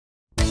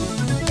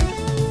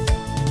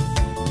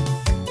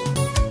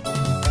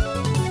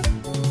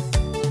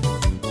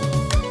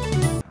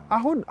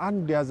አሁን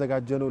አንድ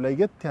ያዘጋጀነው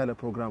ለየት ያለ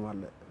ፕሮግራም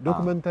አለ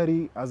ዶክመንተሪ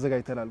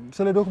አዘጋጅተናል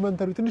ስለ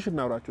ዶክመንተሪ ትንሽ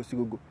እናውራቸው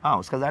ሲጉጉ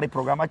እስከ ዛሬ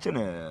ፕሮግራማችን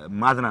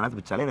ማዝናናት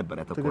ብቻ ላይ ነበር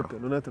ያተኮረው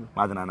ትክክል እውነት ነው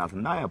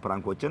ማዝናናትና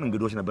ፕራንኮችን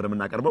እንግዶች ነበር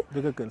የምናቀርበው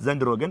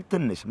ዘንድሮ ግን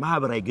ትንሽ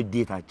ማህበራዊ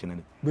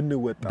ግዴታችንን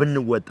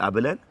ብንወጣ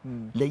ብለን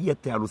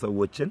ለየት ያሉ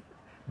ሰዎችን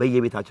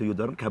በየቤታቸው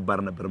ይወደርን ከባድ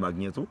ነበር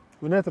ማግኘቱ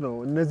እውነት ነው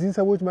እነዚህን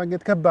ሰዎች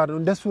ማግኘት ከባድ ነው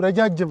እንደሱ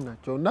ረጃጅም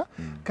ናቸውና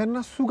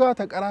ከነሱ ጋር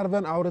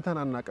ተቀራርበን አውርተን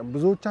አናቀም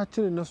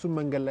ብዙዎቻችን እነሱ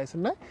መንገል ላይ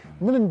ስናይ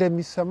ምን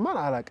እንደሚሰማን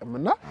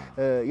አላቀምና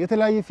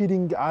የተለያየ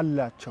ፊሊንግ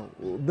አላቸው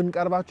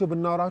ብንቀርባቸው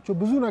ብናወራቸው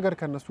ብዙ ነገር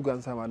ከነሱ ጋር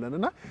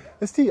እንሰማለንና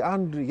እስቲ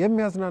አንድ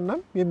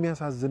የሚያዝናናም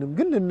የሚያሳዝንም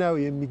ግን ልናየው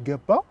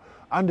የሚገባው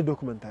አንድ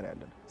ዶክመንተሪ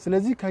አለን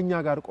ስለዚህ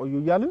ከኛ ጋር ቆዩ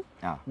ይያልን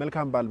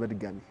መልካም ባል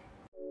በድጋሚ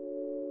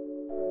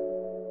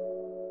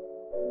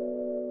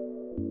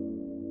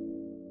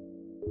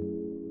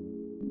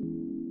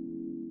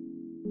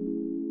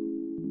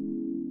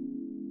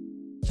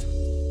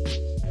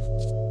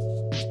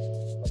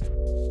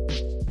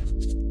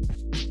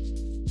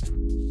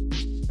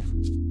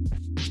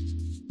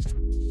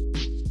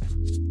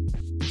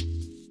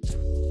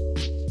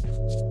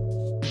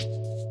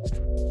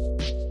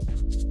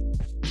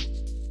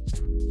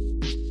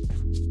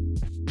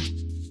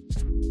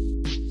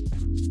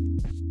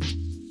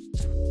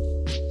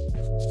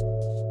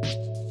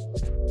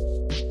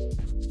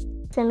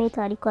ስሜ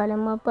ታሪኩ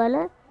አለም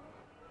ይባላል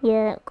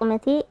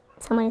የቁመቴ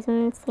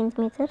 88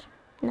 ሴንቲሜትር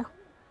ነው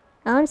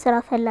አሁን ስራ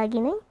ፈላጊ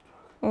ነኝ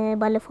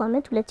ባለፈው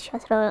አመት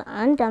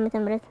 2011 ዓመተ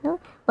ምህረት ነው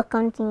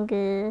በአካውንቲንግ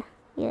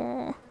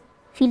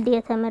የፊልድ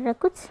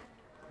የተመረኩት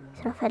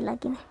ስራ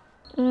ፈላጊ ነኝ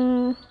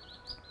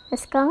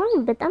እስካሁን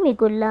በጣም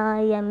የጎላ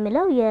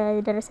የምለው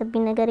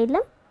የደረሰብኝ ነገር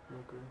የለም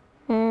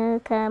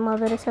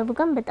ከማህበረሰቡ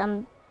ጋር በጣም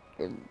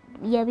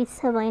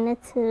የቤተሰብ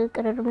አይነት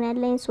ቅርርብ ነው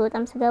ያለኝ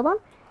ስወጣም ስገባም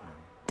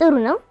ጥሩ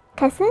ነው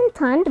ከስንት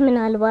አንድ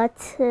ምናልባት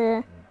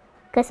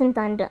ከስንት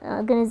አንድ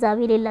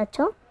ግንዛቤ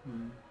ሌላቸው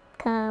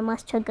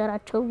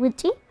ከማስቸገራቸው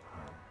ውጪ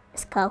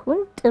እስካሁን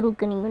ጥሩ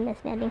ግንኙነት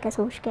ነው ያለኝ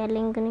ከሰዎች ጋር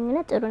ያለኝ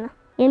ግንኙነት ጥሩ ነው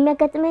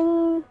የሚያጋጥመኝ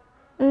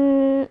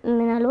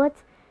ምናልባት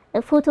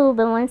ፎቶ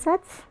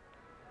በማንሳት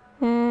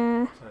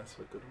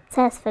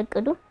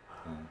ሳያስፈቅዱ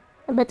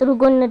በጥሩ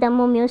ጎን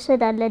ደግሞ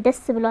የሚወሰድ አለ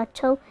ደስ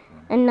ብሏቸው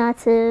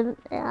እናት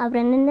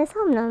አብረን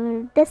እንነሳም ነው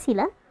ደስ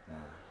ይላል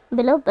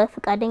ብለው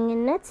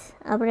በፍቃደኝነት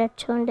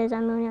አብራቸው እንደዛ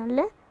ነው ያለ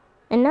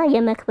እና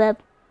የመክበብ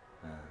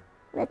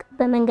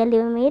በመንገድ ላይ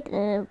በመሄድ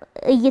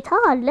እይታ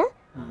አለ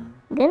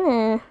ግን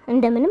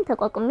እንደምንም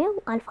ተቋቁሜው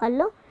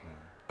አልፋለሁ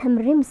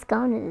ተምሬም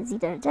እስካሁን እዚህ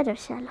ደረጃ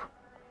ደርሻለሁ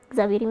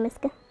እግዚአብሔር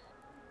ይመስገን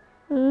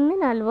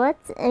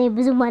ምናልባት እኔ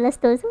ብዙ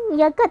ማላስተውስም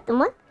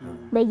ያጋጥማል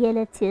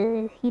በየለት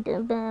ሂድ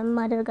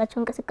በማደርጋቸው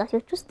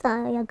እንቅስቃሴዎች ውስጥ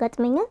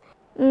ያጋጥመኛል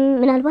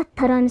ምናልባት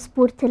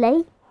ትራንስፖርት ላይ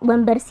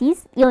ወንበር ሲይዝ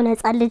የሆነ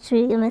ህፃን ልጅ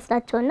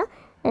ይመስላቸውና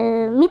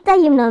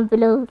ሚጣይም ነው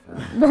ብለው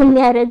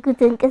በሚያረጉት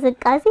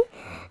እንቅስቃሴ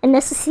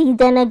እነሱ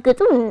ሲደነግጡ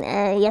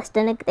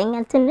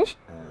ያስደነግጠኛል ትንሽ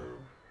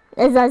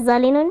እዛዛ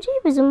ላይ ነው እንጂ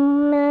ብዙም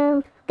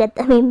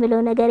ገጠመኝ ብለው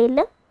ነገር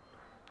የለም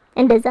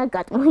እንደዛ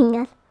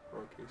አጋጥሞኛል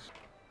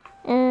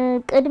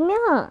ቅድሚያ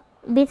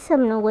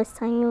ቤተሰብ ነው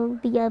ወሳኙ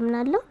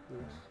ብያምናለሁ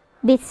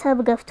ቤተሰብ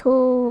ገፍቶ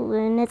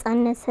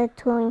ነፃነት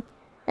ሰጥቶኝ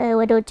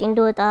ወደ ውጪ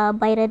እንደወጣ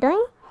ባይረዳኝ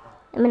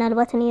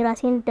ምናልባት እኔ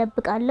ራሴን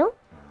ደብቃለሁ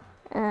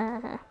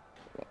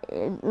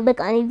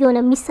በቃ የሆነ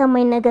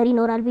የሚሰማኝ ነገር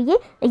ይኖራል ብዬ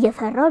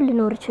እየፈራው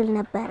ልኖር ይችል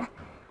ነበር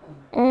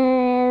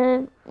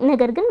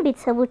ነገር ግን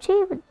ቤተሰቦቼ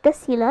ደስ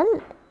ይላል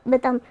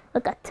በጣም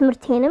በቃ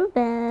ትምርቴንም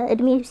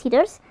በእድሜ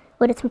ሲደርስ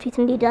ወደ ትምርት ቤት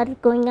እንድሄድ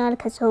አድርገውኛል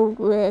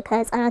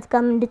ከህፃናት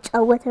ጋር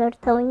እንድጫወት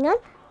ረድተውኛል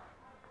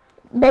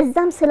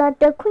በዛም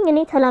ስላደኩኝ እኔ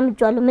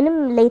ተላምጃለሁ ምንም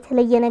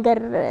ለየተለየ ነገር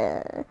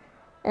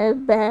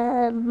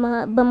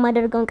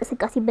በማደርገው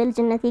እንቅስቃሴ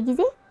በልጅነቴ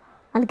ጊዜ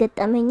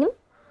አልገጠመኝም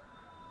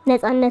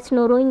ነፃነት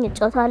ኖሮኝ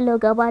እጫወታለሁ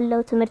ገባለሁ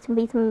ትምርት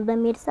ቤት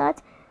በሚሄድ ሰዓት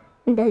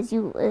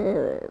እንደዚሁ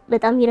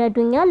በጣም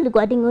ይረዱኛል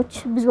ጓደኞች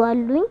ብዙ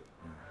አሉኝ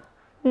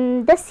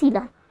ደስ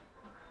ይላል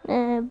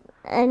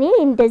እኔ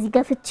እንደዚህ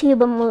ገፍቼ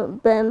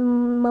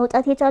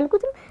በመውጣት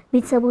የቻልኩት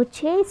ቤተሰቦቼ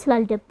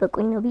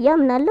ስላልደበቁኝ ነው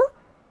ብያምናለሁ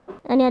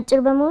እኔ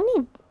አጭር በመሆኔ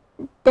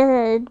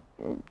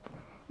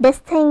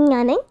ደስተኛ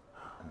ነኝ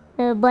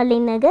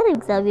ባለኝ ነገር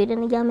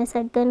እግዚአብሔርን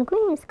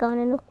ያመሰገንኩኝ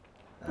እስካሁን ነው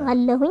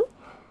አለሁኝ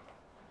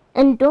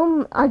እንደም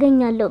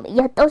አገኛለሁ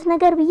ያጣውት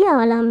ነገር ብዬ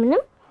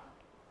አላምንም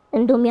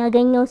እንደም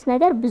ያገኘውት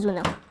ነገር ብዙ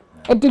ነው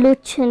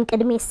እድሎችን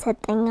ቅድሜ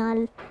ይሰጠኛል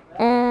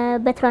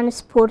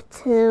በትራንስፖርት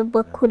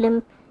በኩልም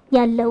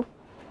ያለው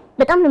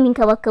በጣም ነው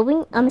የሚንከባከቡኝ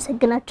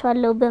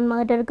አመሰግናቸዋለሁ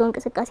በማደርገው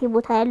እንቅስቃሴ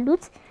ቦታ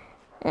ያሉት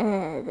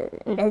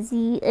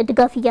እንደዚህ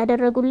ድጋፍ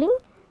ያደረጉልኝ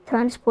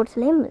ትራንስፖርት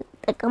ላይም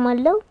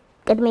ተጠቀማለሁ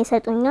ቅድሜ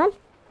ይሰጡኛል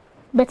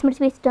በትምርት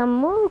ቤት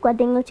ደግሞ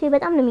ጓደኞቼ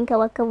በጣም ነው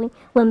የሚንከባከቡኝ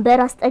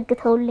ወንበር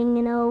አስጠግተውልኝ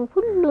ነው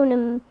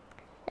ሁሉንም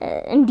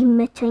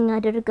እንዲመቸኝ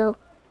አድርገው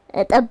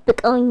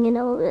ጠብቀውኝ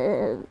ነው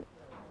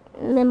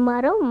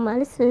መማራው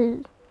ማለት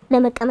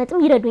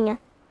ለመቀመጥም ይረዱኛል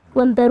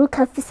ወንበሩ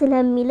ከፍ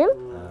ስለሚልም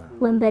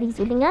ወንበር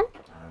ይዙልኛል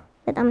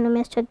በጣም ነው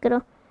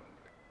የሚያስቸግረው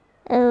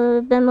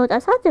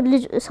በመውጣት ሰዓት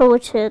ልጅ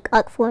ሰዎች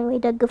ቃቅፎኝ ወይ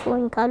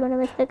ደግፎኝ ካልሆነ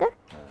በስተቀር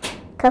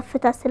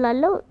ከፍታ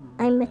ስላለው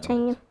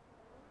አይመቸኝም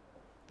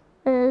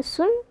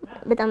እሱን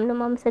በጣም ነው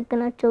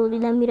ማመሰግናቸው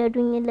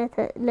ለሚረዱኝ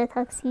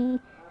ለታክሲ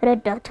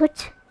ረዳቶች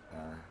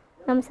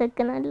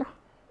አመሰግናለሁ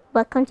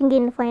በአካውንቲንግ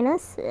ኤንድ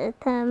ፋይናንስ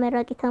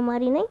ተመራቂ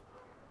ተማሪ ነኝ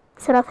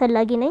ስራ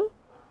ፈላጊ ነኝ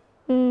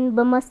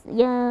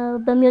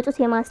በሚወጡት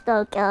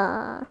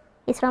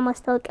የስራ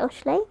ማስታወቂያዎች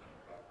ላይ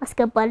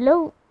አስገባለሁ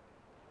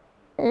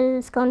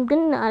እስካሁን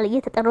ግን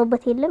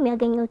እየተጠራሁበት የለም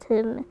ያገኘሁት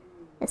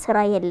ስራ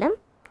የለም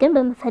ግን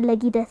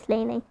በመፈለግ ሂደት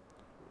ላይ ነኝ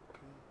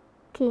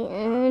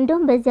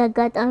እንደውም በዚህ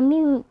አጋጣሚ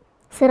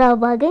ስራ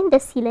ባገኝ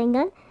ደስ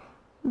ይለኛል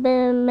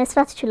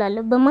በመስራት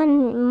እችላለሁ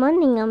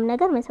በማንኛውም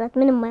ነገር መስራት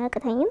ምንም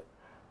አያቅተኝም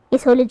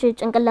የሰው ልጅ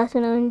ጭንቅላቱ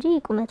ነው እንጂ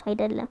ቁመቱ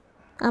አይደለም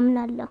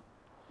አምናለሁ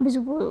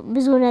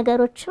ብዙ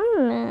ነገሮችም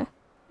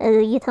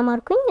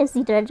እየተማርኩኝ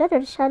እዚህ ደረጃ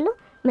ደርሻለሁ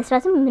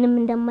መስራትም ምንም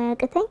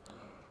እንደማያቅተኝ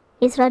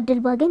የስራ እድል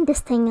ባገኝ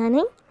ደስተኛ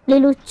ነኝ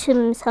ሌሎችም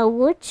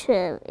ሰዎች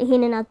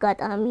ይሄንን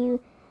አጋጣሚ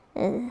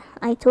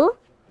አይቶ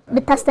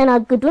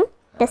ብታስተናግዱን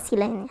ደስ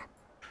ይለኛል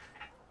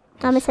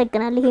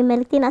አመሰግናለሁ ይሄ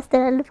መልእክቴን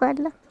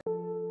አስተላልፋለሁ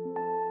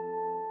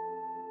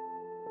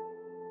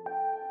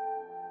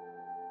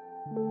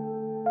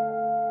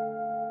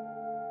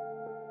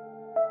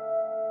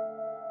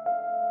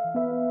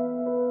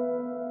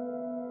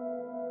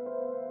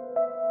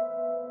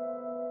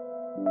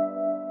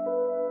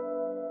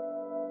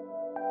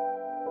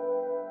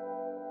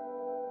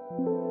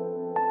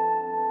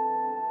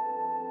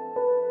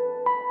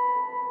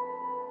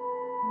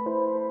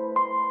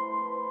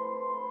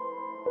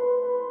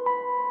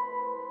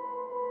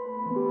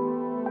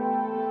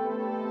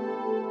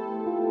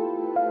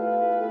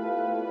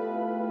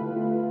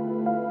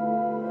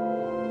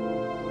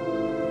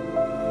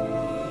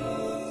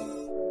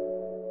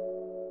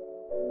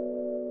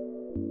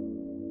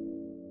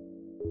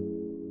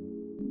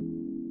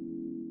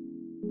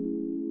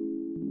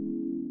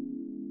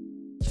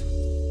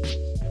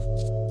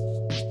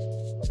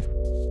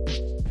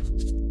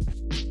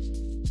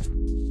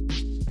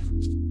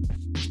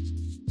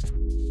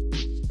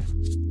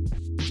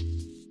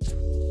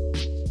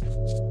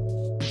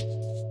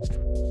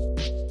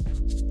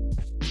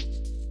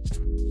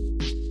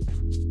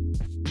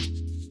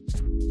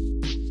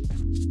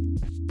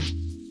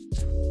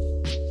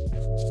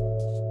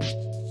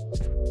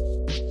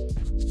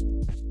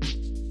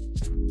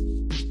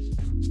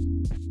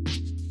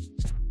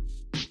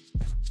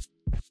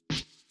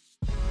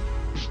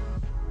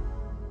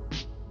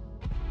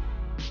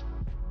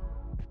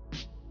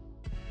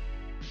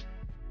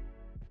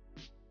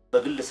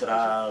በግል ስራ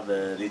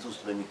በቤት ውስጥ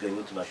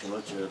በሚገኙት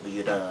ማሽኖች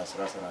በየዳ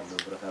ስራ ሰራለሁ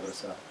ብረታ ብረት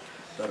ስራ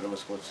በር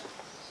መስኮት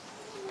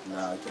እና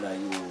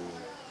የተለያዩ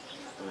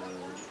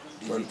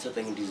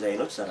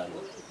ዲዛይኖች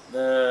ሰራለሁ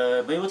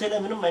በህይወቴ ላይ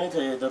ምንም አይነት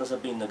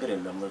የደረሰብኝ ነገር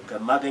የለም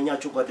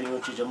ከማገኛቸው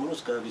ጓደኞቼ ጀምሮ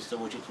እስከ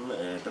ቤተሰቦቼ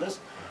ድረስ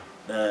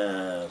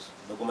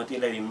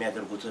በቁመቴ ላይ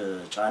የሚያደርጉት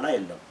ጫና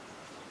የለም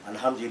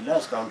አልহামዱሊላህ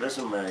እስካሁን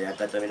ድረስም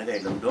ያጋጠመኝ ነገር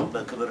የለም እንደውም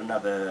በክብርና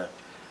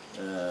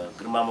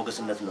በግርማ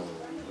ሞገስነት ነው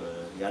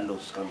ያለው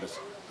እስካሁን ድረስ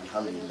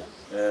አልহামዱሊላህ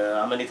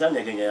አመኔታን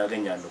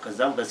ያገኛለሁ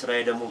ከዛም በስራዬ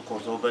ደግሞ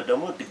ኮርሶበት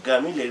ደግሞ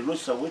ድጋሚ ለሌሎች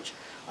ሰዎች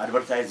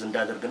አድቨርታይዝ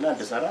እንዳደርግና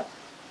እንደሰራ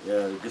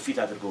ግፊት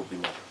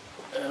አድርገውብኛል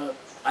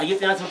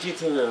አየጤና ትምህርት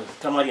ቤት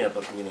ተማሪ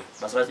ነበርኩኝ እኔ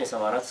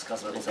በ1974 እስከ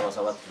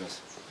 1977 ድረስ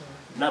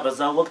እና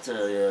በዛ ወቅት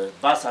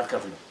ባስ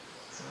አልከፍልም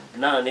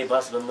እና እኔ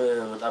ባስ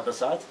በመጣበት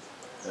ሰዓት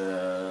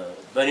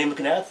በእኔ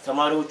ምክንያት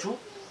ተማሪዎቹ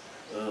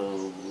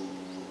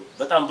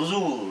በጣም ብዙ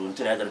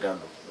እንትን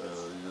ያደርጋሉ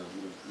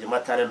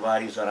የማታለል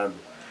ባህሪ ይሰራሉ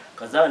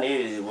ከዛ እኔ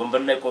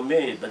ወንበር ላይ ቆሜ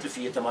በጥፊ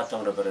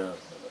እየተማታው ነበር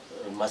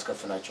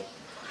ማስከፍናቸው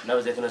እና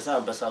በዚህ የተነሳ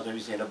አንበሳ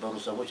አውቶቡስ የነበሩ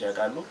ሰዎች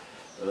ያውቃሉ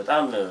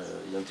በጣም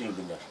እንትን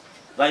ይሉኛል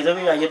ባይዘው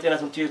አየጤና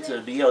ትምህርት ቤት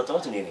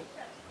በያወጣሁት እኔ ነኝ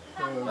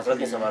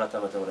 1974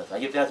 ዓመተ ምህረት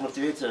አየጤና ትምህርት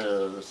ቤት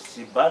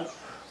ሲባል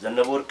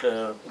ዘነበወርቅ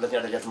ሁለተኛ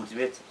ደረጃ ትምህርት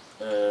ቤት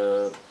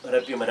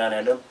ረጲ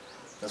መድኃኒዓለም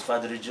ተስፋ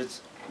ድርጅት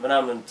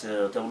ምናምን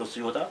ተብሎ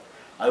ሲወጣ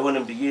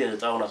አይሆንም ብዬ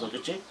እጣውን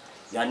አስወጥቼ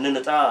ያንን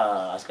እጣ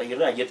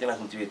አስቀይሬ አየጤና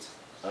ትምህርት ቤት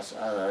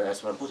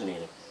ያስመርኩት እኔ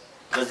ነኝ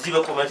በዚህ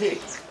በቁመቴ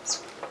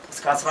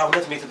እስከ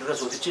 12 ሜትር ድረስ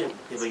ወጥቼ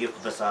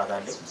የበየርኩበት ሰዓት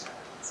አለ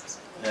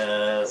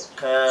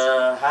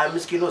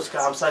ከ25 ኪሎ እስከ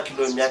 50 ኪሎ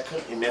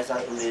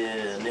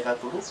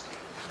የሚያካክሉ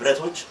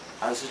ብረቶች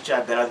አንስቼ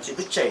አገራብጬ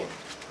ብቻዬን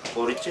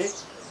ቆርጬ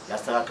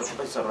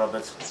ያስተካከልኩበት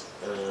ሰራበት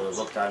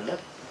ወቅት አለ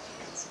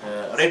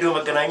ሬዲዮ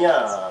መገናኛ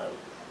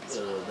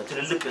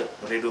በትልልቅ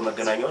ሬዲዮ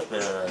መገናኛዎች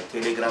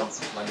በቴሌግራም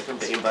ማለትም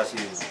በኤምባሲ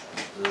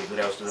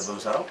ዙሪያ ውስጥ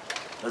በመሰራው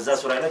በዛ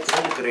ሱራ ላይ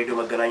ትልልቅ ሬዲዮ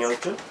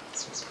መገናኛዎችን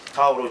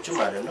ታወሮችን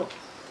ማለት ነው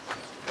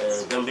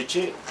ገንብቼ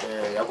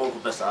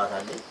ያቆምኩበት ሰዓት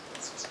አለ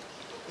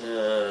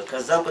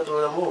ከዛም ቀጥሎ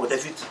ደግሞ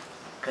ወደፊት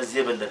ከዚህ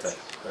የበለጠ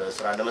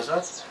ስራ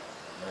ለመስራት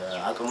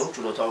አቅሙን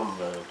ችሎታውም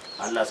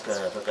አላህ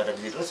እስከፈቀደ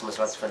ጊዜ ድረስ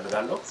መስራት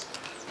ፈልጋለሁ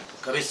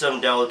ከቤተሰብ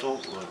እንዲያወጡ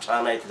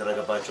ጫና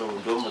የተደረገባቸው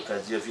እንደውም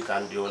ከዚህ በፊት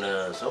አንድ የሆነ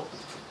ሰው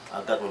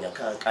አጋጥሞኛ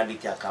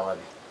ከቃሊቲ አካባቢ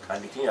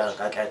ቃሊቲ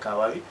አቃቂ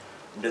አካባቢ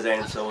እንደዚህ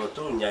አይነት ሰው ወጥቶ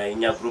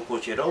እኛ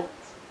ግሩፖች ሄደው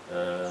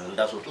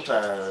እንዳስወጡት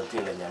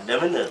ትይለኛል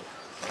ለምን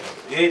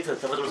ይሄ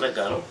ተፈጥሮ ዘጋ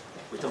ነው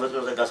የተፈጥሮ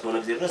ዘጋ እስከሆነ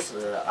ጊዜ ድረስ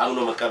አምኖ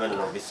መቀበል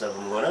ነው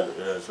ቤተሰብም ሆነ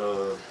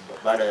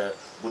ባለ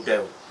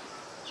ጉዳዩ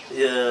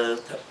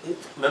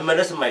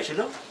መመለስም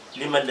አይችልም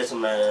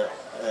ሊመለስም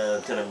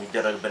እንትን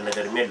የሚደረግበት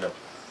ነገር የለም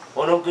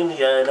ሆኖም ግን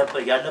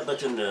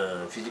ያለበትን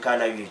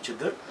ፊዚካላዊ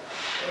ችግር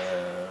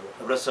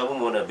ህብረተሰቡም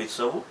ሆነ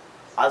ቤተሰቡ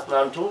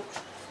አጽናንቶ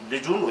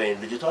ልጁን ወይ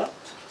ልጅቷን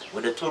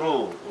ወደ ጥሩ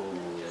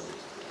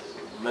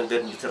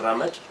መንገድ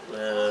እንድትራመድ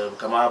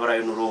ከማህበራዊ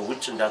ኑሮ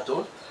ውጭ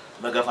እንዳትሆን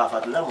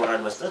መገፋፋትና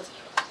ሞራል መስጠት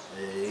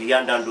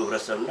ያንዳንዱ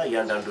ህብረተሰብና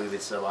ያንዳንዱ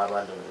የቤተሰብ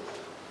አባል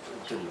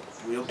እንትን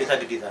ነው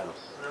ግዴታ ነው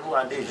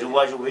አንዴ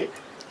ጅዋጅዌ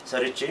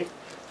ሰርቼ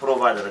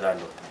ፕሮቫ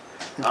አደርጋለሁ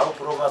አሁን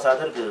ፕሮቫ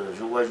ሳደርግ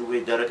ጅዋጅዌ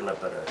ደረቅ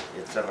ነበር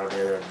የተሰራው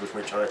ለልጆች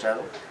መጫወቻ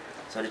ነው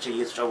ሰርቼ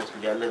እየተጫወትኩ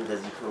ያለ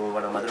እንደዚህ ፕሮቫ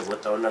ለማድረግ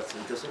ወጣውና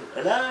እንተስል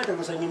እላ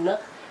ደረሰኝና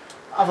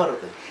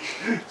አፈረጠኝ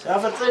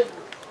ሲያፈርጠኝ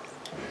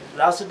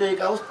ለ10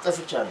 ደቂቃ ውስጥ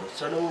ጠፍቻለሁ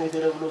ሰለሞን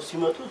የተደብሎ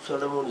ሲመጡ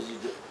ሰለሞን እዚህ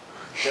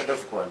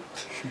ተደፍቋል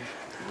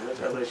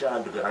ለተበረሻ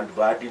አንድ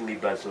ባዲ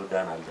የሚባል ሰው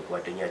ዳን አለ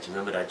ጓደኛችን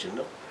ዘመዳችን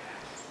ነው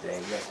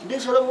እንደ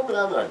ሰለሞን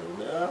ምናምን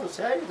አለ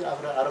ሳይ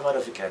አርባ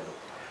ደፍቅ ያለው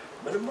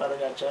ምንም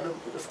ማድረግ አልቻለም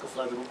ጥፍቅፍ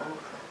አድርጎ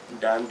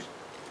እንደ አንድ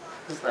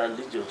ህፃን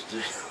ልጅ ወስዶ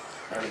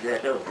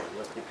አልጋለው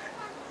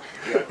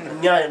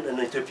እኛ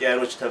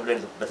ኢትዮጵያውያኖች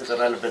ተብለን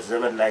በተሰራንበት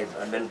ዘመን ላይ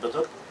አለንበት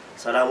ወቅት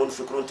ሰላሙን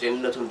ፍቅሩን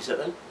ጤንነቱን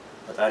እንዲሰጠን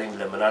ፈጣሪም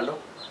ለምናለው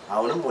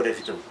አሁንም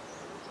ወደፊትም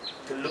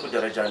ትልቁ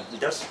ደረጃ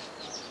እንዲደርስ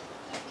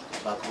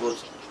ባክሮት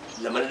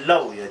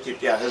ለመላው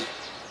የኢትዮጵያ ህዝብ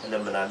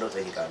ለምናለው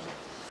ጠይቃለሁ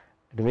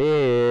እድሜ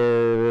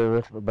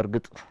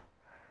በርግጥ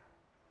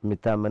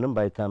የሚታመንም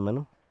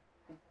ባይታመንም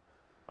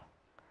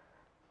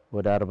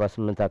ወደ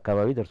 48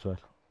 አካባቢ ደርሷል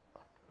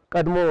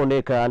ቀድሞ እኔ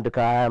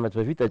ከ20 አመት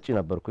በፊት ጠጪ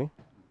ነበርኩኝ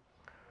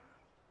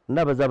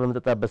እና በዛ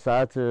በመጠጣበት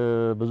ሰዓት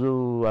ብዙ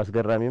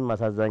አስገራሚም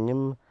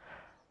አሳዛኝም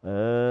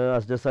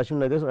አስደሳችም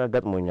ነገር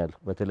አጋጥሞኛል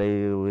በተለይ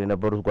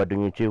የነበሩት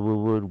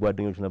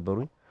ጓደኞች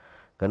ነበሩኝ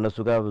ከነሱ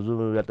ጋር ብዙ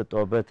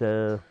ያልጠጣውበት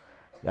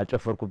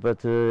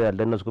ያልጨፈርኩበት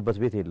ያልደነስኩበት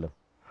ቤት የለም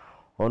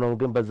ሆኖም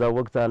ግን በዛ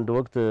ወቅት አንድ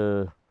ወቅት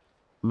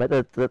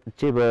መጠጥቼ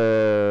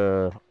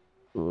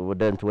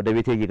ወደ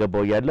ቤቴ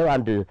እየገባው ያለ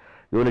አንድ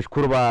የሆነች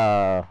ኩርባ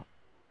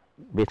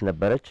ቤት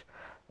ነበረች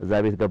እዛ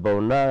ቤት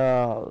ገባውና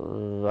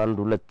አንድ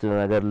ሁለት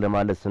ነገር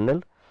ለማለት ስንል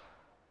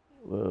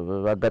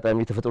አጋጣሚ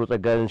ተፈጥሮ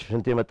ጸጋን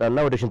ሽንት መጣና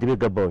ወደ ሽንት ቤት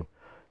ገባው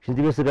ሽንት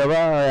ቤት ስገባ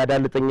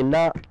ያዳልጠኝና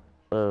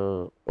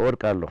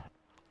ወርቃለሁ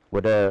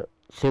ወደ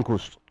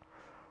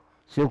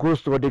ሲንክ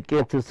ውስጥ ወድቄ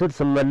ስል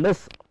ስመለስ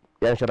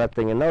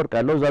ያንሸራተኝና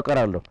ወርቃለሁ እዛው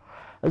ቀራለሁ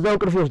እዛው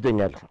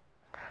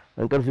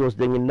እንቅልፍ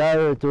ይወስደኝና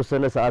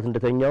የተወሰነ ሰዓት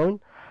እንደተኛውን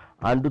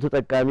አንዱ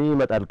ተጠቃሚ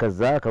ይመጣል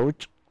ከዛ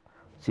ከውጭ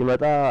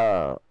ሲመጣ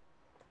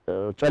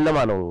ጨለማ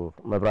ነው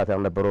መብራት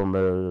ያልነበረው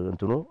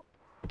እንትኑ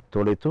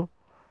ቶሌቱ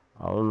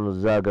አሁን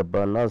እዛ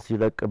ገባና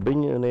ሲለቅብኝ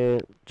እኔ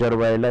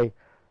ጀርባዬ ላይ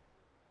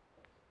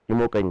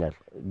ይሞቀኛል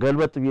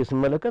ገልበጥ ብዬ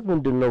ስመለከት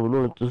ምንድነው ብሎ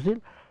ሲል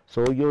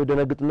ሰውየው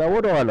ደነግጥና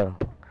ወደኋላ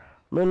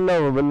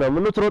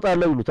ምን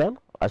ትሮጣለህ ይሉታል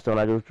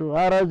አስተናጋጆቹ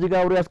ኧረ እዚህ ጋር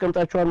አውሪ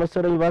ያስቀምጣችኋል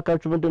መሰለኝ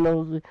ባካችሁ ምንድነው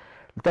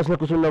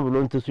ልታስነክሱን ነው ብሎ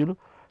ሲሉ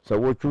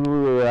ሰዎቹ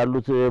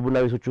ያሉት ቡና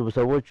ቤቶቹ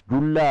ሰዎች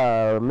ዱላ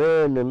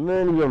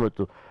ምን ይመጡ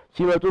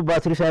ሲመጡ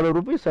ባትሪ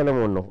ሳይበሩብኝ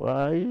ሰለሞን ነው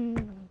አይ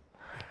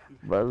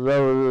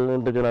ባዛው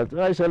እንደገና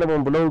አይ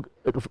ሰለሞን ብለው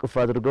እቅፍቅፍ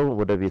አድርገው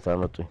ወደ ቤት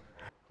አመጡኝ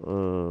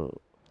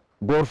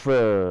ጎርፍ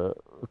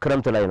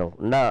ክረምት ላይ ነው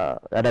እና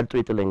አዳልጦ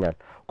ይጥለኛል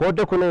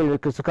ኮደኩ ነው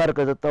ስካር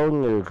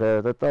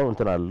ከጠጣው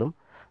እንትን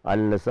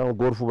አልነሳው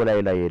ጎርፉ በላይ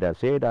ይሄዳል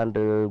ሲሄድ አንድ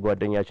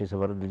ጓደኛችን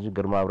ሰፈር ልጅ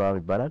ግርማ አብርሃም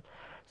ይባላል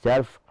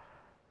ሲያልፍ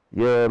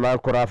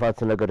የማንኮራፋት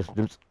ነገር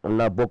ድምጽ እና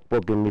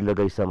ቦክ የሚል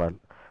ነገር ይሰማል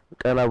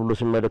ቀና ብሎ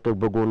ሲመለከት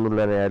በጎኑ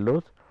ላይ ያለው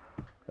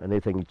እኔ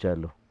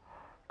ተኝቻለሁ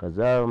ከዛ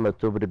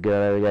መጥቶ ብድግ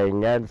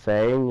ያኛል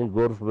ሳይኝ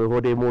ጎርፍ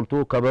በሆዴ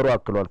ሞልቶ ከበሩ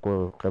አክሏል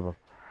ከበሩ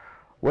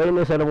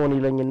ወይኔ ሰለሞን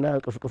ይለኝና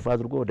ቅፍቅፍ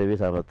አድርጎ ወደ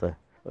ቤት አመጣ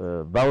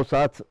ባው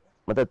ሰዓት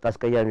መጠጥ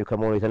አስቀያሚ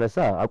ከመሆኑ የተነሳ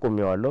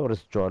አቆሜዋለሁ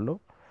ረስቼዋለሁ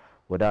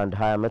ወደ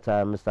 20 አመት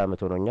 25 አመት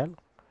ሆኖኛል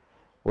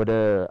ወደ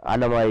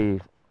ዓለማዊ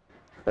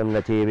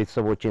እምነቴ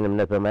የቤተሰቦችን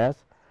እምነት በመያዝ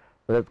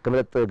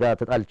ከመጠጥ ጋር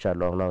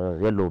ተጣልቻለሁ አሁን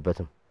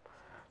የለውበትም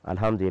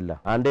አልহামዱሊላህ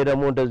አንዴ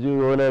ደግሞ እንደዚሁ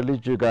የሆነ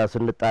ልጅ ጋር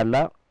ስንጣላ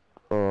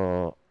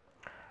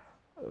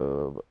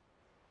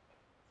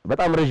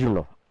በጣም ረጅም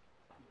ነው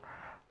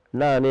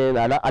እና እኔ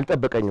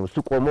አልጠበቀኝም እሱ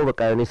ቆሞ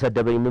በቃ እኔ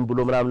ሰደበኝ ምን ብሎ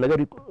ምናምን ነገር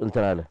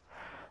እንትን አለ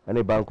እኔ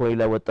ባንኮኒ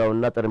ላይ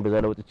ወጣውና ጠረጴዛ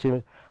ላይ ወጥቼ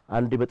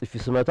አንዴ በጥፊ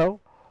ስመታው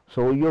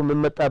ሰውየው ምን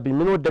መጣብኝ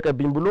ምን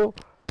ወደቀብኝ ብሎ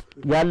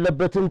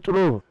ያለበትን ጥሎ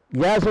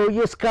ያ ሰውዬ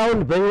እስካሁን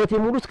በህይወቴ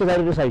ሙሉ እስከ ዛሬ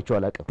ድረስ አይቼው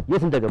አላውቅም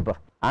የት እንደገባ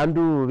አንዱ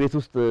ቤት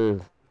ውስጥ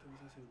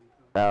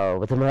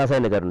በተመሳሳይ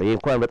ነገር ነው ይሄ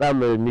እንኳን በጣም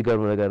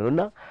የሚገርም ነገር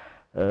ነውና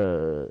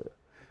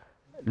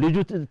ልጁ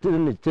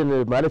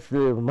ማለት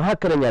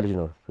መሐከለኛ ልጅ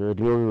ነው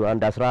እድሜው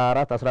አንድ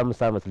 14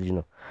 15 አመት ልጅ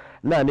ነው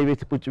እና እኔ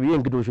ቤት ቁጭ ብዬ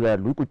እንግዶች ላይ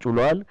ያሉ ቁጭ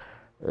ብለዋል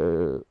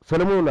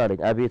ሰለሞን አለኝ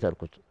አቤት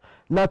አልኩት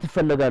እና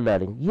ትፈልጋለህ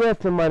አለኝ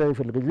የት ማን ነው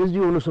ይፈልጋል ለዚህ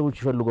የሆኑ ሰዎች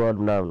ይፈልጋሉ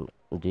ምናምን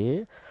እንዴ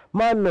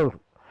ማን ነው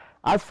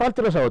አስፋልት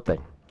ድረስ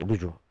አወጣኝ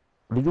ልጁ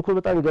እኮ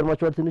በጣም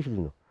ይገርማቸዋል ትንሽ ልጅ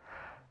ነው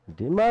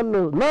ዲማን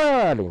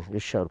ማለኝ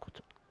ይሻልኩት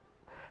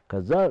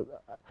ከዛ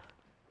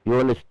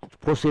የሆነ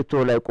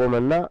ፖሴቶ ላይ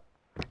ቆመና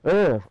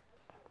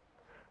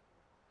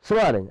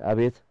ስማለኝ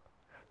አቤት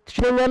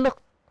ትችለኛለህ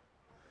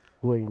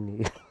ወይኔ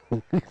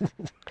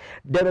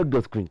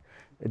ደረገጥኩኝ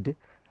እንዴ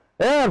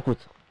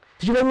አልኩት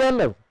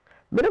ትችለኛለህ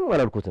ምንም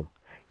አላልኩትም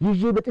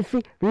ይዤ በጥፊ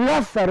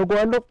ላፍ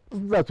አድርጓለሁ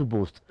እዛ ቱቦ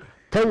ውስጥ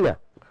ተኛ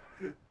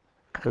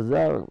ከዛ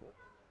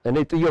እኔ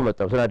ጥዬው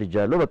መጣሁ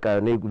ተናድጃለሁ በቃ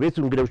እኔ ቤቱ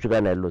እንግዶች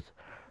ጋር ነው ያሉት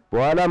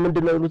በኋላ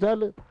ምንድነው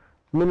ይሉታል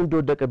ምን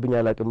እንደወደቀብኝ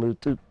አላውቅም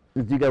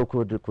እዚህ ጋር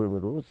ኮድኮ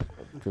ነው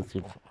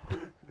ትንሲል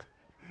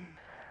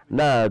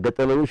እና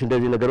ገጠመኞች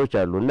እንደዚህ ነገሮች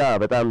አሉ እና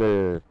በጣም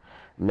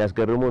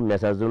የሚያስገርሙ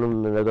የሚያሳዝኑ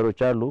ነገሮች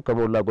አሉ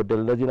ከሞላ ጎደል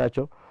እንደዚህ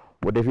ናቸው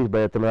ወደፊት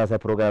በተመሳሳይ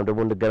ፕሮግራም ደግሞ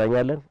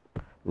እንገናኛለን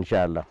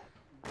ኢንሻአላህ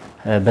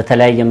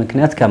በተለያየ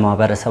ምክንያት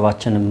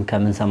ከማህበረሰባችንም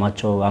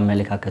ከመንሰማቸው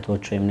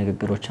አመለካከቶች ወይም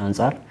ንግግሮች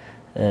አንፃር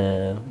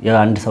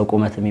የአንድ ሰው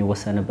ቁመት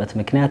የሚወሰንበት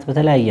ምክንያት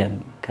በተለያየ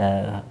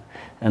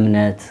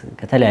ከእምነት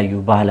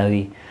ከተለያዩ ባህላዊ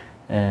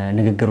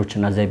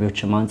ንግግሮችና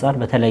ዘይቤዎችም አንፃር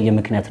በተለያየ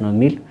ምክንያት ነው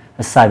የሚል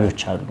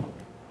ሐሳቦች አሉ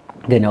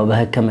ግን ያው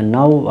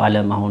በህክምናው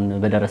ዓለም አሁን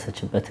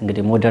በደረሰችበት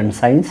እንግዲህ ሞደርን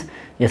ሳይንስ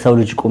የሰው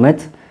ልጅ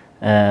ቁመት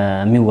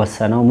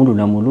የሚወሰነው ሙሉ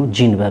ለሙሉ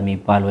ጂን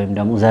በሚባል ወይም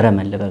ደግሞ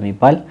ዘረመል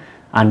በሚባል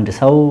አንድ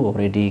ሰው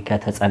ኦሬዲ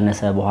ከተጸነሰ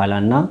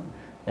በኋላና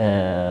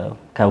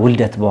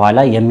ከውልደት በኋላ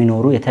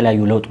የሚኖሩ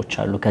የተለያዩ ለውጦች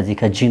አሉ ከዚህ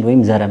ከጂን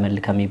ወይም ዘረመል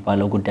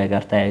ከሚባለው ጉዳይ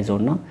ጋር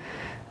ተያይዘውና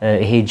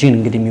ይሄ ጂን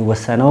እንግዲህ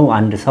የሚወሰነው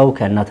አንድ ሰው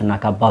ከእናትና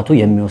ከአባቱ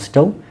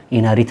የሚወስደው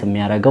ኢነሪት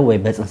የሚያረጋው ወይ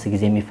በጽንስ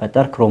ጊዜ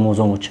የሚፈጠር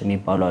ክሮሞዞሞች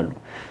የሚባሉ አሉ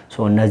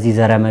ሶ እነዚህ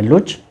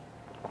ዘረመሎች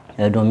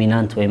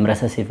ዶሚናንት ወይም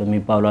ሬሰሲቭ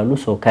የሚባሉ አሉ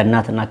ሶ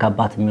ከእናትና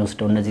ከአባት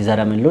የሚወስደው እነዚህ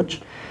ዘረመሎች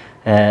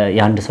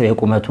የአንድ ሰው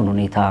የቁመቱን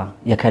ሁኔታ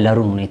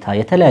የከለሩን ሁኔታ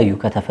የተለያዩ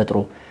ከተፈጥሮ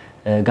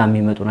ጋር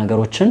የሚመጡ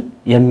ነገሮችን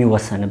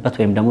የሚወሰንበት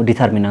ወይም ደግሞ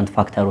ዲተርሚናንት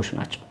ፋክተሮች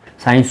ናቸው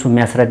ሳይንሱ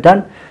የሚያስረዳን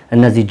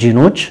እነዚህ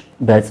ጂኖች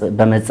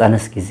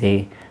በመጸነስ ጊዜ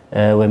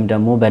ወይም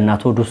ደግሞ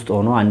በእናት ሆድ ውስጥ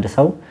ሆኖ አንድ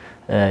ሰው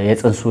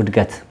የጽንሱ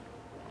እድገት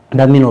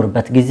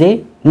በሚኖርበት ጊዜ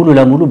ሙሉ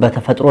ለሙሉ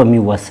በተፈጥሮ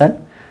የሚወሰን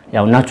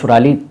ያው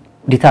ናቹራሊ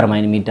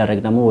ዲተርማይን የሚደረግ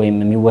ደግሞ ወይም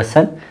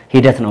የሚወሰን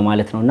ሂደት ነው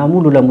ማለት ነውና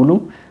ሙሉ ለሙሉ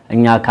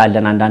እኛ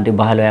ካለን አንዳንድ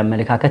ባህላዊ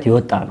አመለካከት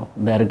ይወጣ ነው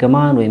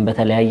በእርግማን ወይም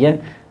በተለያየ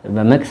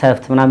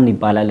በመቅሰፍት ምናምን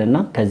ይባላልና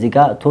ከዚህ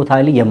ጋር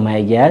ቶታሊ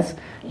የማያያዝ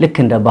ልክ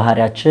እንደ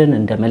ባህሪያችን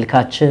እንደ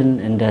መልካችን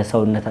እንደ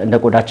ሰውነት እንደ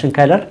ቆዳችን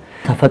ከለር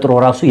ተፈጥሮ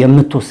ራሱ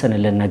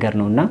የምትወሰንልን ነገር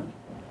ነውና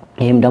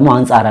ይሄም ደግሞ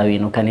አንጻራዊ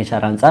ነው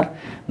ከኔቸር አንጻር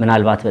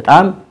ምናልባት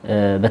በጣም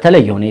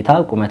በተለየ ሁኔታ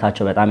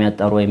ቁመታቸው በጣም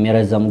ያጠሩ ወይም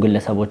የረዘሙ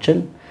ግለሰቦችን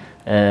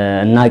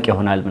እናቅ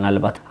ይሆናል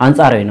ምናልባት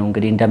አንጻራዊ ነው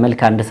እንግዲህ እንደ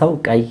መልክ አንድ ሰው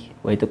ቀይ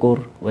ወይ ጥቁር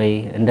ወይ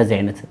እንደዚህ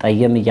አይነት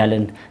ጠየም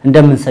ይያለን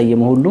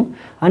እንደምንሰየም ሁሉ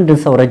አንድ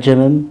ሰው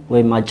ረጅምም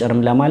ወይ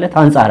አጭርም ለማለት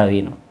አንጻራዊ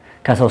ነው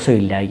ከሰው ሰው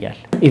ይለያያል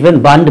ኢቭን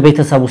በአንድ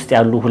ቤተሰብ ውስጥ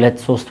ያሉ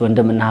 2-3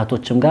 ወንድምና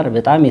እህቶችም ጋር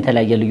በጣም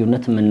የተለያየ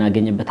ልዩነት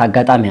የምናገኝበት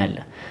አጋጣሚ አለ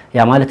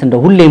ያ ማለት እንደ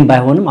ሁሌም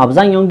ባይሆንም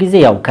አብዛኛውን ጊዜ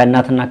ያው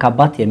ከእናትና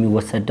ከአባት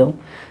የሚወሰደው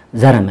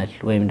ዘረመል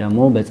ወይም ደግሞ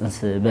በጽንስ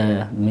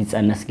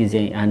በሚጸነስ ጊዜ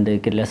አንድ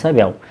ግለሰብ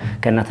ያው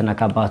ከእናትና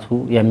ከአባቱ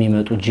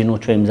የሚመጡ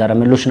ጂኖች ወይም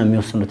ዘረመሎች ነው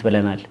የሚወስኑት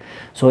ብለናል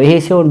ሶ ይሄ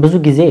ሲሆን ብዙ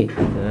ጊዜ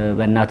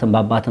በእናትም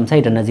በአባትም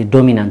ሳይድ እነዚህ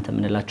ዶሚናንት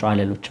የምንላቸው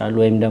አለሎች አሉ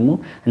ወይም ደግሞ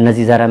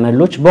እነዚህ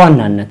ዘረመሎች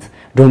በዋናነት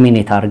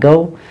ዶሚኔት አድርገው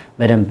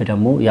በደንብ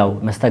ደግሞ ያው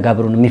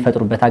መስተጋብሩን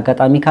የሚፈጥሩበት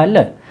አጋጣሚ ካለ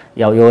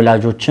ያው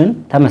የወላጆችን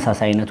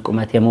ተመሳሳይነት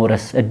ቁመት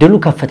የመውረስ እድሉ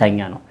ከፍተኛ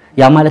ነው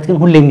ያ ማለት ግን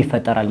ሁሌም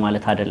ይፈጠራል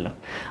ማለት አይደለም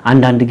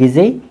አንዳንድ ጊዜ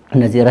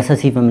እነዚህ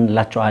ሬሰሲቭ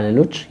የምንላቸው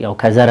አለሎች ያው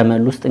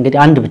ከዘረመል ውስጥ እንግዲህ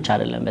አንድ ብቻ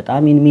አይደለም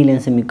በጣም ኢን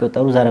ሚሊየንስ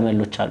የሚቆጠሩ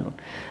ዘረመሎች አሉ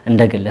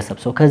እንደ ግለሰብ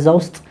ሰው ከዛ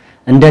ውስጥ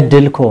እንደ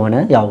ድል ከሆነ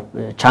ያው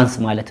ቻንስ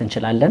ማለት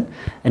እንችላለን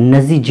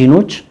እነዚህ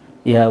ጂኖች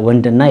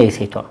የወንድና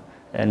የሴቷ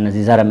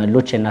እነዚህ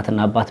ዘረመሎች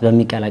የእናትና አባት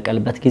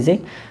በሚቀላቀልበት ጊዜ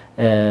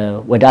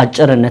ወደ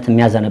አጭርነት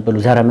የሚያዘነብሉ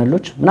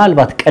ዘረመሎች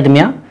ምናልባት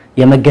ቅድሚያ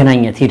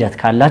የመገናኘት ሂደት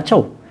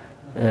ካላቸው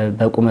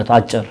በቁመቱ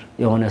አጭር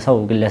የሆነ ሰው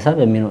ግለሰብ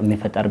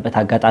የሚፈጠርበት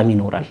አጋጣሚ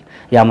ይኖራል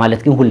ያ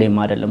ማለት ግን ሁሌም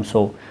አይደለም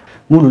ሶ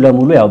ሙሉ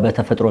ለሙሉ ያው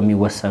በተፈጥሮ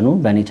የሚወሰኑ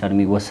በኔቸር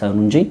የሚወሰኑ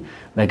እንጂ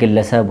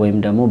በግለሰብ ወይም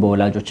ደግሞ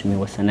በወላጆች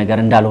የሚወሰን ነገር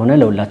እንዳልሆነ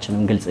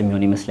ለሁላችንም ግልጽ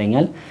የሚሆን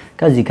ይመስለኛል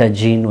ከዚህ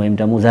ከጂን ወይም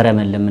ደግሞ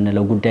ዘረመል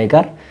የምንለው ጉዳይ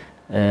ጋር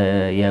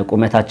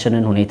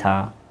የቁመታችንን ሁኔታ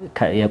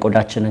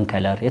የቆዳችንን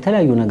ከለር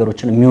የተለያዩ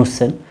ነገሮችን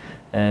የሚወስን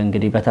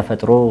እንግዲህ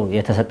በተፈጥሮ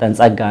የተሰጠን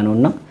ጸጋ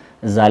ነውና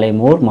እዛ ላይ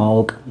ሞር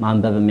ማወቅ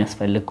ማንበብ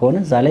የሚያስፈልግ ከሆነ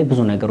እዛ ላይ ብዙ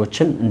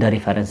ነገሮችን እንደ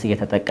ሪፈረንስ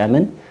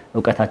እየተጠቀምን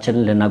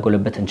ዕውቀታችንን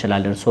ልናጎለበት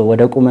እንችላለን ሶ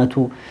ወደ ቁመቱ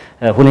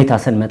ሁኔታ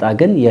ስንመጣ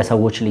ግን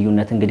የሰዎች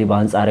ልዩነት እንግዲህ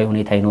በአንጻራዊ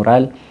ሁኔታ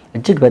ይኖራል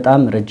እጅግ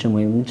በጣም ረጅም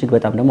ወይም እጅግ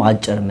በጣም ደግሞ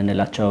አጭር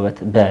የምንላቸው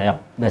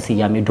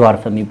በስያሜ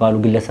ዱዋርፍ የሚባሉ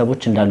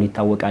ግለሰቦች እንዳሉ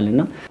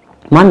ይታወቃልና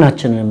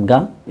ማናችንም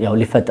ጋር ያው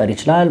ሊፈጠር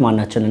ይችላል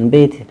ማናችንም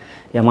ቤት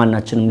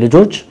የማናችንም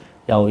ልጆች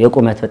ያው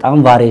የቁመት በጣም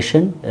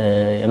ቫሪዬሽን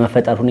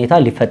የመፈጠር ሁኔታ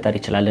ሊፈጠር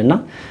ይችላልና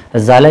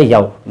እዛ ላይ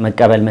ያው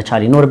መቀበል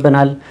መቻል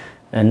ይኖርብናል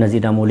እነዚህ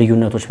ደግሞ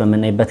ልዩነቶች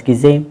በመናይበት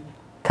ጊዜ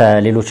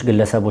ከሌሎች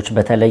ግለሰቦች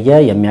በተለየ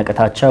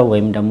የሚያቀታቸው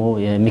ወይም ደግሞ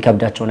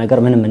የሚከብዳቸው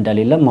ነገር ምንም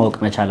እንደሌለ ማወቅ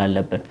መቻል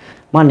አለብን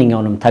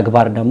ማንኛውንም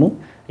ተግባር ደግሞ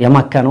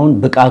የማከናወን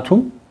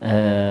ብቃቱም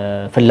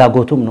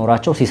ፍላጎቱም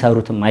ኖራቸው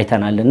ሲሰሩትም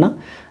አይተናልና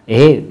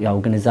ይሄ ያው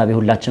ግንዛቤ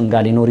ሁላችንም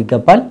ጋር ሊኖር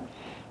ይገባል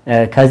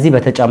ከዚህ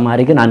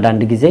በተጨማሪ ግን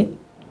አንዳንድ ጊዜ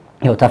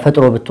ያው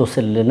ተፈጥሮ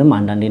ብትወስልንም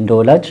አንዳንዴ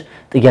እንደወላጅ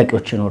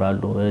ጥያቄዎች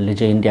ይኖራሉ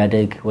ልጄ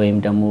እንዲያደግ ወይም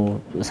ደግሞ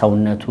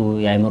ሰውነቱ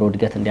የአይምሮ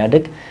እድገት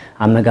እንዲያደግ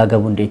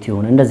አመጋገቡ እንዴት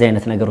ይሆን እንደዚህ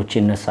አይነት ነገሮች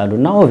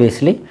ይነሳሉና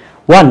obviously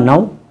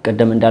ዋናው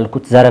ቀደም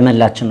እንዳልኩት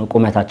ዘረመላችን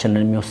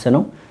ቁመታችንን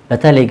የሚወስነው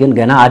በተለይ ግን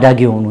ገና አዳጊ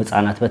የሆኑ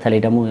ህፃናት በተለይ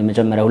ደግሞ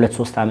የመጀመሪያ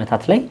 2-3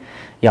 አመታት ላይ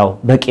ያው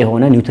በቂ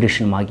የሆነ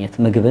ኒውትሪሽን ማግኘት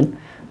ምግብን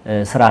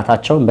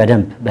ስርዓታቸውን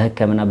በደንብ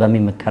በህክምና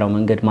በሚመከረው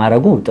መንገድ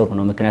ማድረጉ ጥሩ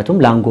ነው ምክንያቱም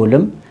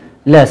ላንጎልም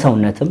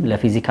ለሰውነትም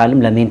ለፊዚካልም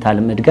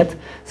ለሜንታልም እድገት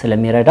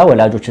ስለሚረዳ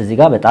ወላጆች እዚህ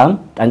ጋር በጣም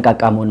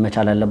ጠንቃቃ መሆን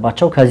መቻል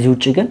አለባቸው ከዚህ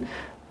ውጪ ግን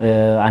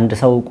አንድ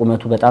ሰው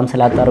ቁመቱ በጣም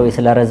ስላጠረው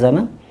ስለረዘመ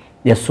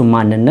የሱን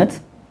ማንነት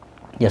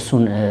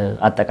የሱን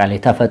አጠቃላይ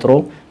ተፈጥሮ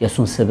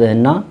የሱን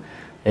ስብዕና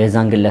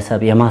የዛን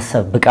ግለሰብ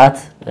የማሰብ ብቃት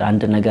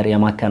አንድ ነገር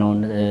የማከናወን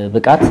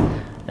ብቃት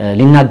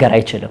ሊናገር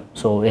አይችልም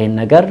ሶ ይሄን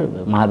ነገር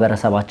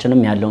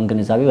ማህበረሰባችንም ያለውን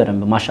ግንዛቤ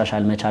በደንብ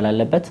ማሻሻል መቻል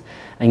አለበት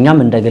እኛም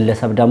እንደ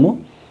ግለሰብ ደግሞ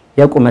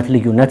የቁመት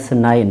ልዩነት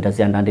ስናይ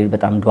እንደዚህ አንዳንዴ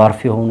በጣም ዷርፍ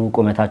የሆኑ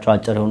ቁመታቸው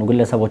አጭር የሆኑ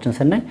ግለሰቦችን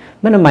ስናይ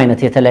ምንም አይነት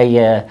የተለየ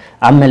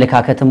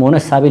አመለካከትም ሆነ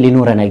ሐሳብ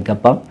ሊኖረን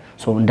አይገባም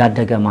ሶ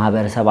እንዳደገ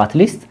ማህበረሰብ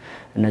አትሊስት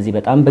እነዚህ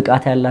በጣም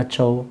ብቃት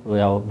ያላቸው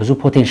ያው ብዙ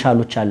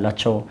ፖቴንሻሎች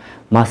ያላቸው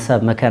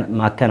ማሰብ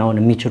ማከናወን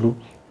የሚችሉ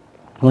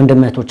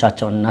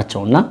ወንድመቶቻቸው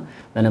ናቸውና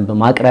በደንብ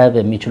ማቅረብ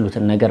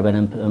የሚችሉትን ነገር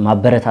በደንብ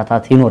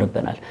ማበረታታት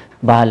ይኖርብናል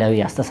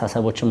ባህላዊ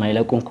አስተሳሰቦችን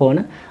ማይለቁን ከሆነ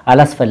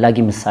አላስፈላጊ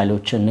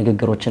ምሳሌዎችን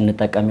ንግግሮችን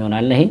እንጠቀም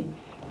ይሆናል ይሄ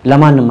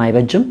ለማንም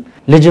አይበጅም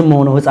ልጅም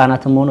ሆኖ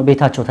ህፃናትም ሆኖ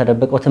ቤታቸው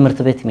ተደብቀው ትምህርት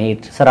ቤት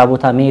መሄድ ስራ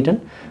ቦታ መሄድን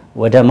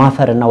ወደ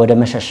ማፈርና ወደ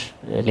መሸሽ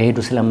ሊሄዱ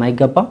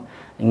ስለማይገባ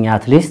እኛ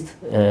አትሊስት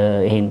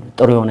ይሄን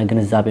ጥሩ የሆነ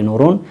ግንዛቤ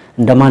ኖሮን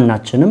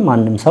እንደማናችንም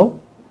ማንንም ሰው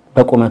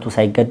በቁመቱ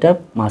ሳይገደብ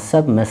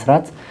ማሰብ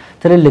መስራት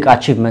ትልልቅ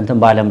አቺቭመንትን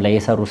በአለም ላይ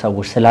የሰሩ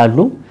ሰዎች ስላሉ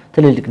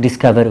ትልልቅ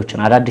ዲስከቨሪዎችን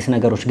አዳዲስ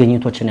ነገሮች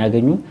ግኝቶችን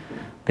ያገኙ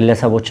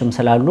ግለሰቦችም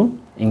ስላሉ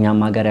እኛም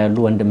ሀገር ያሉ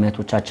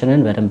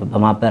ወንድመቶቻችንን በደንብ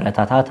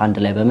በማበረታታት አንድ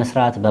ላይ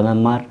በመስራት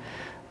በመማር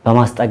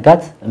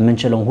በማስጠጋት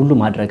ምንችለው ሁሉ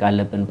ማድረግ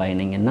አለብን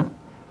ባይነኝና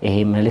ይሄ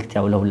መልእክት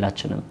ያው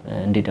ለሁላችንም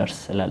እንዲደርስ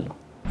ስላለው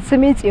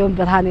ስሜ ጽዮን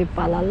ብርሃኔ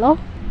ይባላልው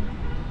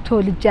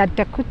ተወልጄ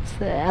ያደኩት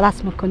ራስ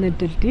መኮንን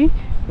ድልድይ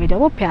ወይ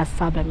ደግሞ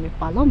ፒያሳ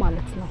በሚባለው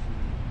ማለት ነው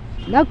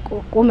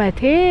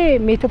ለቁመቴ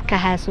ሜትር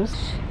ከ23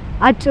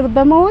 አጭር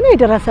በመሆኔ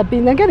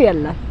የደረሰብኝ ነገር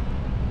የለም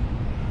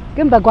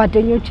ግን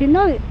በጓደኞቼና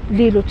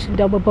ሌሎች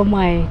ደግሞ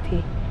በማየቴ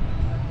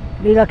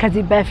ሌላ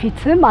ከዚህ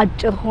በፊትም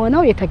አጭር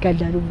ሆነው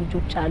የተገለሉ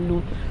ልጆች አሉ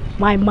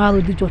ማይማሩ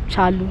ልጆች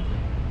አሉ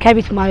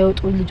ከቤት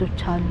ማይወጡ ልጆች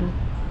አሉ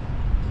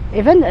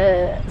ኢቭን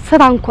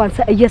ስራ እንኳን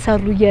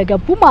እየሰሩ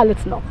እየገቡ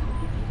ማለት ነው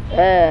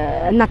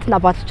እናትና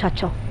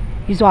አባቶቻቸው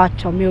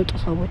ይዟቸው የሚወጡ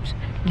ሰዎች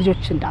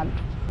ልጆች እንዳሉ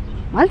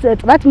ማለት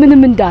እጥረት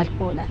ምንም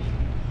እንዳልሆነ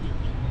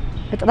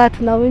እጥረት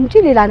ነው እንጂ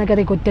ሌላ ነገር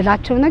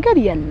የጎደላቸው ነገር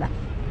የለም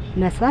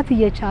መስራት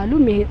እየቻሉ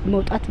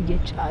መውጣት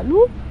እየቻሉ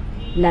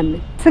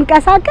ለምን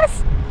ስንቀሳቀስ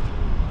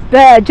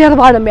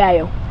በጀርባ ነው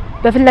የሚያየው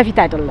በፊት ለፊት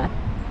አይደለም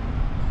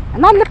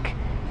እና ልክ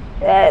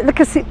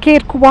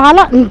ከሄድኩ በኋላ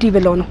እንዲህ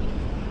ብለው ነው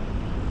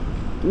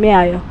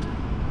የሚያየው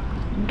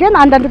ግን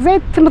አንዳንድ ጊዜ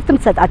ትምህርትም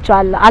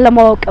ተሰጣቸዋል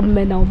አለማወቅም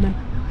ነው ምን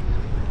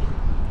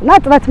እና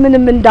ጥረት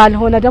ምንም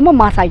እንዳልሆነ ደግሞ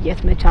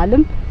ማሳየት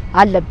መቻልም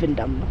አለብን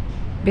ደግሞ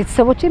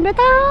ቤተሰቦቼን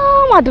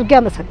በጣም አድርጌ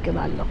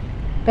አመሰግናለሁ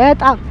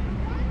በጣም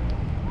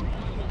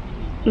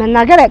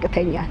መናገር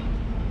ያቅተኛል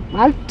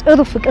ማለት ጥሩ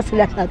ፍቅር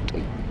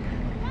ስለሰጡኝ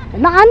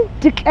እና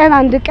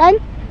አንድ ቀን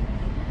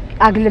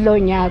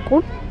አግልለውኝ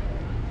ያቁም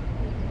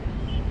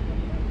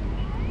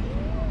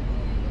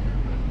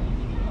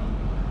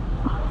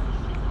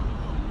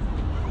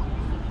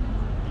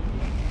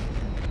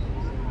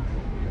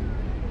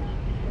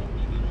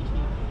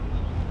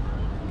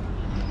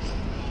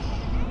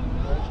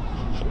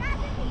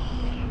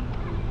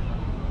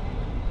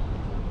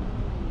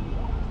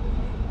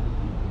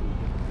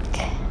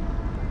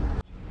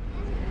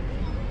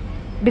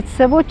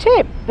ቤተሰቦቼ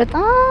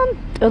በጣም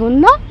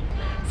ጥሩና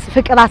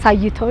ፍቅር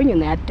አሳይተውኝ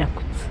ነው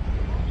ያደኩት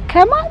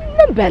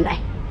ከማንም በላይ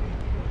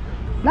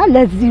እና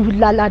ለዚህ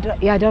ሁላ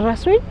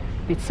ያደረሱኝ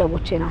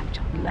ቤተሰቦቼ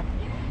ናቸው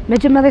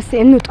መጀመሪያ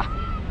እንውጣ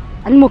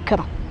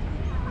እንሞክረው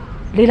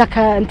ሌላ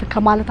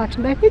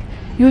ከማለታችን በፊት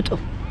ይውጡ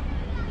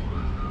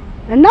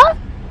እና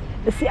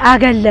እስቲ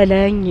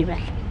አገለለኝ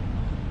ይበል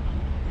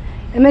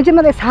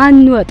መጀመሪያ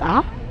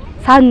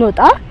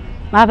ሳንወጣ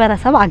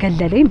ማህበረሰብ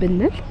አገለለኝ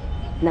ብንል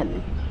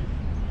ለምን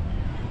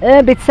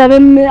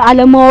ቤተሰብም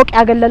አለማወቅ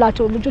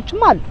ያገለላቸው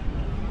ልጆችም አሉ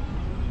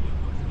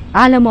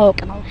አለማወቅ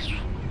ነው እሱ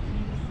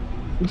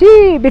እንጂ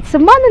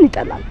ቤተሰብ ማንን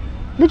ይጠላል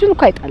ልጁን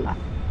እኮ አይጠላም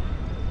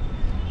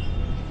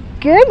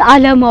ግን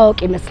አለማወቅ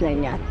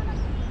ይመስለኛል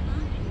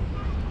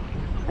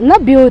እና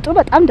ቢወጡ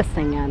በጣም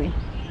ደስተኛ ነኝ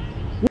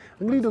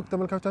እንግዲህ ዶክተር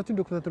ተመልካቾቻችን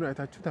ዶክመንተሪውን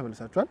አይታችሁ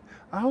ተመልሳችኋል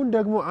አሁን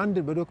ደግሞ አንድ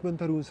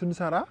በዶክመንተሪው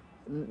ስንሰራ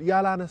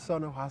ያላነሳው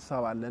ነው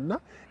ሐሳብ አለና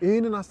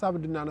ይሄንን ሐሳብ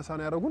እንድናነሳ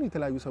ነው ያደረጉን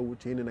የተለያዩ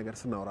ሰዎች ይሄንን ነገር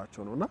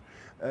ስናወራቸው ነውና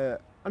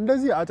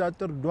እንደዚህ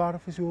አጫጭር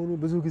ዷርፍ ሲሆኑ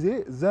ብዙ ጊዜ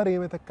ዘር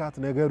የመተካት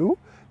ነገሩ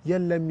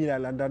የለም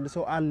ይላል አንዳንድ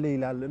ሰው አለ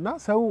ይላልና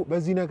ሰው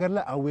በዚህ ነገር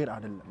ላይ አዌር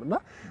አይደለምና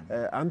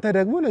አንተ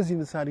ደግሞ ለዚህ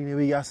ምሳሌ ነው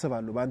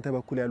በያስባለሁ ባንተ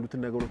በኩል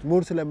ያሉትን ነገሮች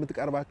ሞር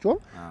ስለምትቀርባቸው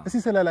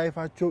እስቲ ስለ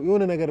ላይፋቸው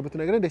የሆነ ነገር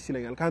ብትነግረን ደስ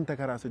ይለኛል ካንተ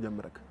ከራስ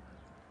ጀምረክ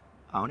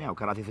አሁን ያው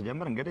ከራሴ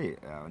ተጀምር እንግዲህ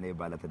እኔ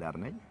ባለ ትዳር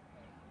ነኝ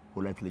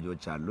 2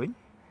 ልጆች አሉኝ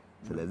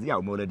ስለዚህ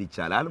ያው መውለድ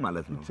ይቻላል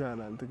ማለት ነው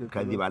ይቻላል ትክክል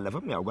ከዚህ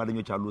ባለፈም ያው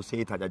ጓደኞች አሉ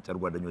ሴት አጫጭር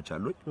ጓደኞች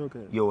አሉ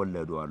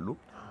የወለዱ አሉ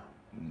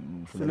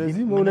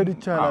ስለዚህ መውለድ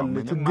ይቻላል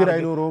ችግር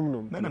አይኖርም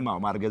ነው ምንም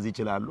ማርገዝ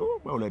ይችላሉ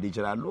መውለድ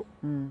ይችላሉ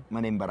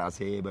ምንም በራሴ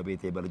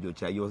በቤቴ በልጆች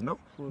ያየሁት ነው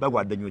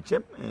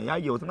በጓደኞቼም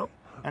ያየሁት ነው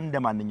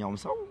እንደማንኛውም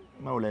ሰው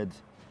መውለድ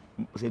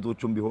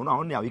ሴቶቹም ቢሆኑ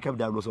አሁን ያው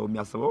ይከብዳሉ ሰው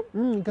የሚያስበው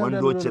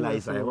ወንዶች ላይ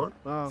ሳይሆን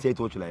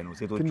ሴቶች ላይ ነው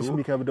ሴቶቹ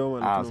የሚከብደው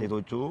ማለት ነው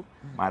ሴቶቹ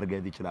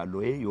ማርገዝ ይችላሉ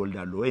ወይ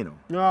ይወልዳሉ ወይ ነው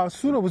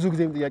እሱ ነው ብዙ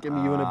ጊዜም ጥያቄ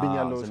የሚሆነብኝ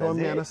ያለው ሰው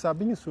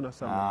የሚያነሳብኝ እሱን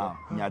ሐሳብ ነው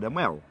እኛ ደግሞ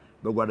ያው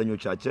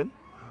በጓደኞቻችን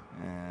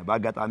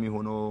በአጋጣሚ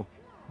ሆኖ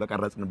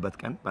በቀረጽንበት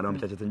ቀን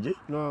ባለመቻቸት እንጂ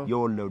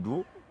የወለዱ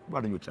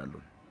ጓደኞች አሉ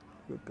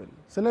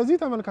ስለዚህ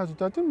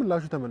ተመልካቾቻችን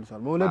ምላሹ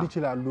ተመልሷል መውለድ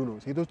ይችላሉ ነው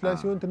ሴቶች ላይ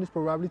ሲሆን ትንሽ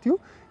ፕሮባቢሊቲው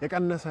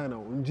የቀነሰ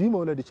ነው እንጂ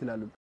መውለድ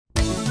ይችላሉ